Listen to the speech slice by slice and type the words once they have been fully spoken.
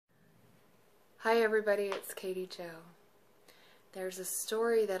Hi everybody, it's Katie Jo. There's a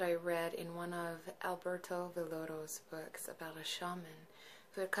story that I read in one of Alberto Villoldo's books about a shaman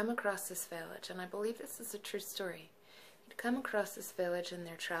who had come across this village, and I believe this is a true story. He'd come across this village in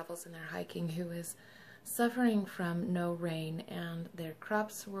their travels and their hiking who was suffering from no rain, and their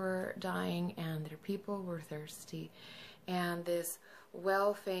crops were dying and their people were thirsty. And this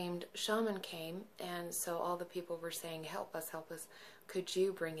well-famed shaman came, and so all the people were saying, help us, could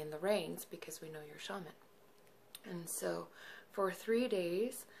you bring in the rains, because we know you're shaman. And so for 3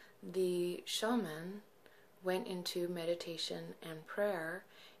 days the shaman went into meditation and prayer,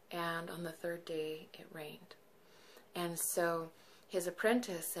 and on the third day it rained. And so his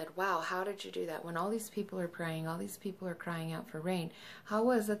apprentice said, wow, how did you do that? When all these people are praying, all these people are crying out for rain, how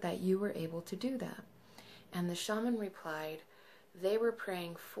was it that you were able to do that? And the shaman replied, they were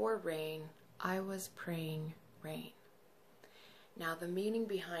praying for rain, I was praying rain. Now the meaning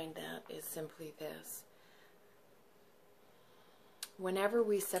behind that is simply this. Whenever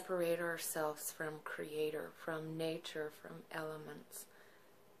we separate ourselves from Creator, from nature, from elements,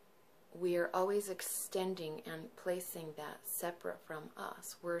 we are always extending and placing that separate from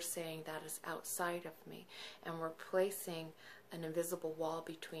us. We're saying that is outside of me, and we're placing an invisible wall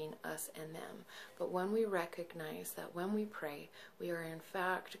between us and them. But when we recognize that when we pray, we are in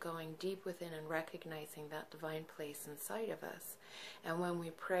fact going deep within and recognizing that divine place inside of us. And when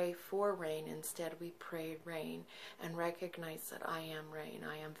we pray for rain, instead we pray rain and recognize that I am rain,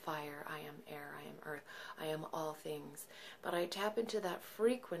 I am fire, I am air, I am earth, I am all things. But I tap into that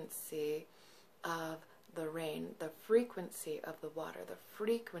frequency of the rain, the frequency of the water, the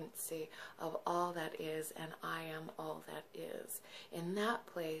frequency of all that is, and I am all that is. In that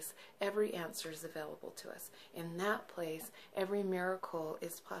place, every answer is available to us. In that place, every miracle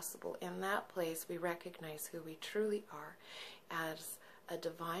is possible. In that place, we recognize who we truly are as a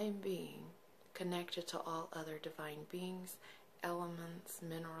divine being connected to all other divine beings, elements,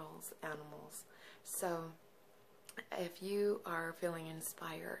 minerals, animals. So, if you are feeling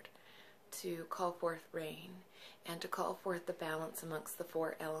inspired to call forth rain and to call forth the balance amongst the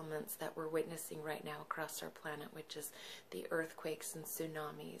 4 elements that we're witnessing right now across our planet, which is the earthquakes and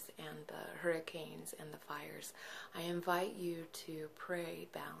tsunamis and the hurricanes and the fires, I invite you to pray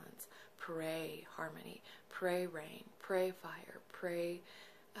balance, pray harmony, pray rain, pray fire, pray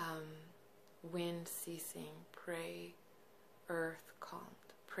wind ceasing, pray earth calmed.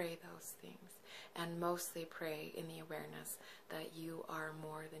 Pray those things, and mostly pray in the awareness that you are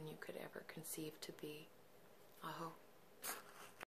more than you could ever conceive to be. Aho.